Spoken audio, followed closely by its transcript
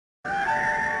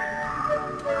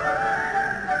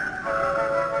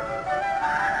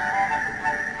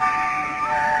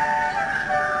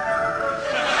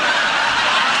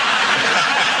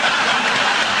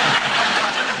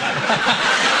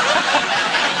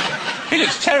He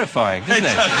looks terrifying, doesn't he?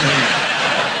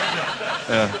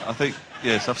 Yeah, I think,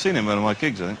 yes, I've seen him at one of my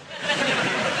gigs, I think.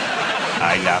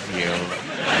 I love you.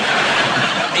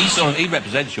 He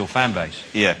represents your fan base.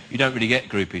 Yeah. You don't really get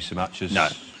groupies so much as... No.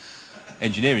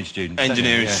 Engineering students.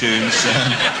 Engineering students.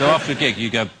 So after a gig, you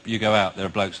go out, there are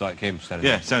blokes like him standing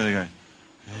there. Yeah, standing there going...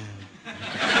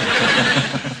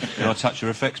 Can I touch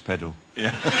your effects pedal?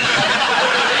 Yeah.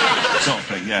 Sort of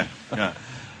thing, yeah. Yeah.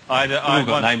 We've all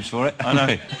got names for it. I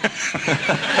know.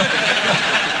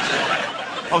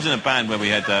 I was in a band where we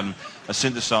had a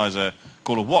synthesizer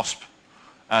called a Wasp,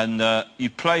 and you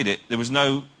played it, there was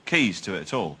no keys to it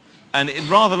at all. And it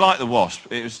rather like the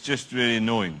Wasp, it was just really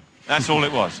annoying. That's all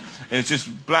it was. It was just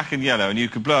black and yellow, and you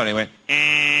could blow it, and it went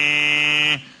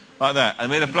like that. And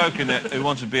we had a bloke in there who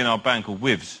wanted to be in our band called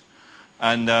Wivs,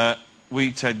 and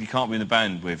we said, you can't be in the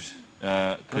band, Wivs.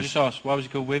 Can I just ask, why was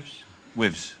he called Wivs?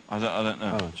 Wivs. I don't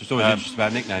know. Oh, just always interested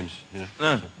about nicknames. You know.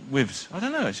 No, Wivs. I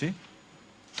don't know, actually.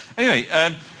 Anyway, I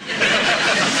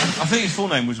think his full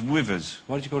name was Wivers.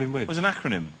 Why did you call him Wivs? It was an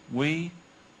acronym. We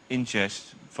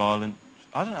ingest violent...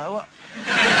 I don't know, what?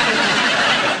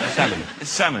 Salmon. It's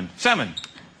salmon. Salmon.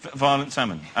 Violent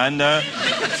salmon. And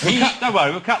don't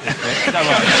worry, we'll cut this bit. Don't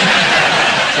worry.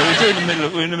 So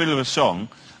we're in the middle of a song,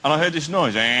 and I heard this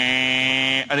noise,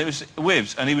 and it was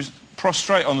Wivs, and he was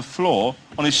prostrate on the floor,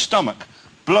 on his stomach,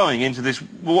 blowing into this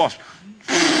wasp,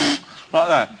 like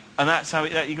that. And that's how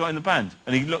he got in the band.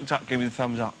 And he looked up, gave me the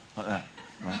thumbs up, like that.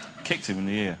 Right? Kicked him in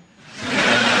the ear.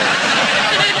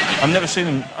 I've never seen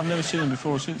him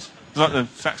before or since. It's like the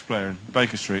sax player in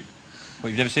Baker Street. Well,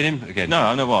 you've never seen him again? No,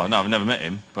 I know why. No, I've never met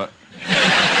him, but...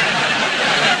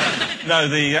 No,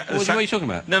 what are you talking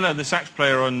about? No, the sax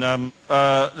player on that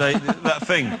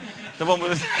thing. The one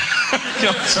with...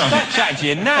 Stop chatting to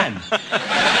your nan.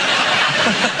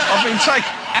 I've been taken...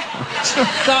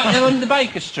 Start on the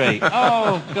Baker Street.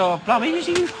 Oh, God, blimey, is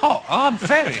he hot? I'm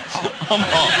very hot. I'm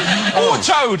hot. Oh,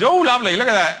 Toad. Oh, lovely. Look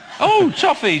at that. Oh,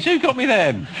 toffees. Who got me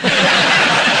them?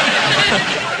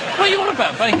 What are you on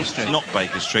about, Baker Street? Not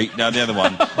Baker Street. No, the other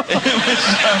one.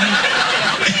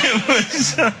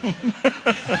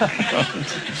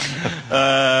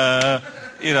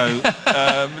 You know,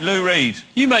 Lou Reed.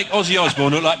 You make Ozzy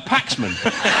Osbourne look like Paxman.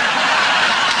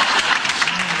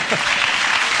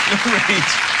 Lou Reed.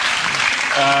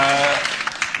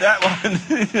 That one,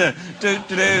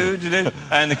 do-do-do-do-do,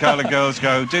 and the colour girls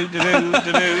go do-do-do-do-do,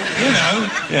 you know.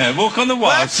 Yeah, Walk on the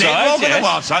Wild Side. Walk on the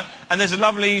Wild Side. And there's a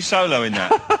lovely solo in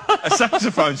that, a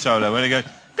saxophone solo, when they go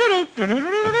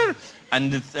do-do-do-do-do-do.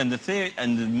 And the theory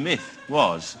and the myth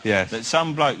was that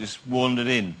some bloke just wandered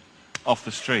in off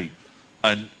the street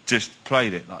and just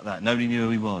played it like that. Nobody knew who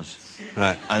he was.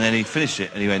 Right. And then he finished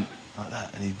it and he went like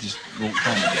that, and he just walked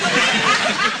on.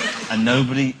 And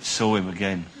nobody saw him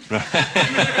again. Right.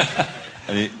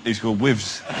 And he's called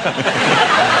Wivs.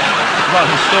 Well,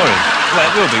 the story. Well,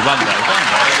 it will be one day.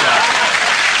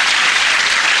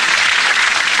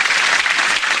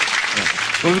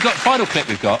 Well, we've got final clip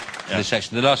we've got in this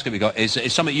section. The last clip we've got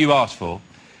is something you asked for,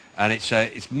 and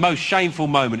it's most shameful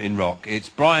moment in rock. It's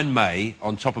Brian May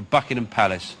on top of Buckingham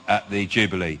Palace at the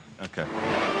Jubilee. Okay.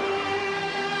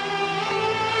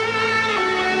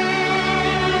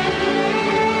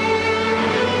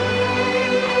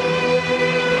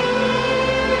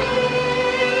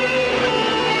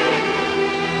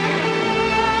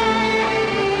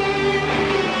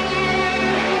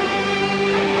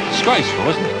 Disgraceful,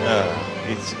 isn't it?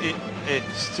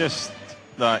 It's just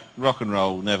like rock and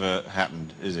roll never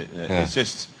happened, is it? Yeah.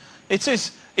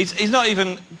 He's not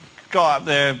even got up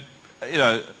there, you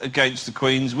know, against the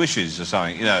Queen's wishes or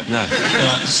something, you know. No.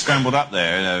 Like, scrambled up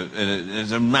there, you know,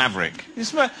 as a maverick.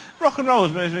 Rock and roll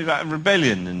is mostly about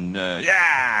rebellion and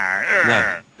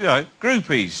you know,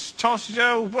 groupies, toss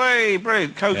your way,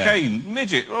 brilliant, cocaine,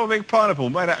 midget, oh, big pineapple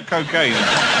made out of cocaine.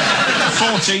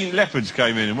 14 leopards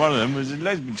came in, and one of them was a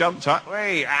lesbian, jumped up,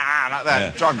 way, like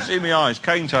that, drugs in my eyes,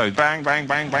 cane toad, bang, bang,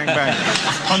 bang, bang, bang,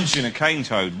 punching a cane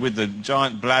toad with the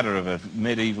giant bladder of a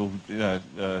medieval,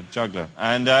 juggler,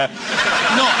 and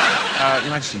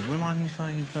Majesty, remind me if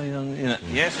I play on, you know,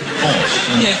 yes, of course.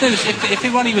 Yeah, if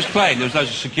when he was playing, there was loads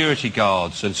of security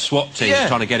guards and SWAT teams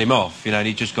trying to get him off, you know, and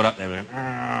he just got up there and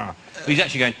went, he's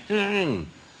actually going,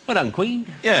 well done, Queen.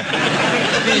 Yeah.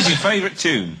 Here's your favourite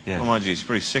tune. Yeah. Well, mind you, he's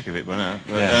pretty sick of it by now.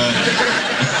 But,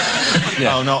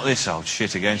 yeah. Oh, not this old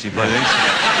shit again, she plays these.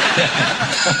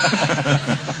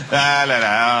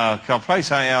 Oh, I'll play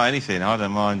something else, anything, I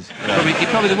don't mind.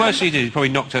 Probably the worst thing he did is probably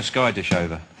knocked her sky dish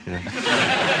over. You know?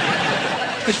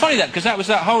 It's funny because that was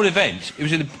that whole event. It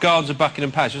was in the gardens of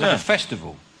Buckingham Palace. It was like a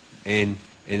festival in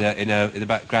the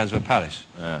backgrounds of a palace.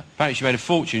 Yeah. Apparently she made a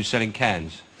fortune selling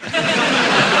cans.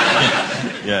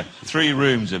 Yeah, 3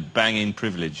 rooms of banging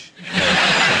privilege.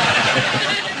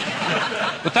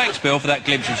 Well, thanks, Bill, for that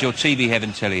glimpse into your TV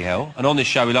heaven, telly hell. And on this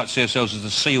show, we like to see ourselves as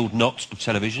the sealed knot of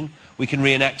television. We can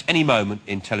reenact any moment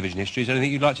in television history. Is there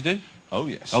anything you'd like to do? Oh,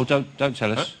 yes. Oh, don't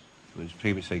tell us. Huh? We'll just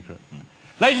keep it secret.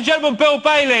 Ladies and gentlemen, Bill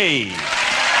Bailey!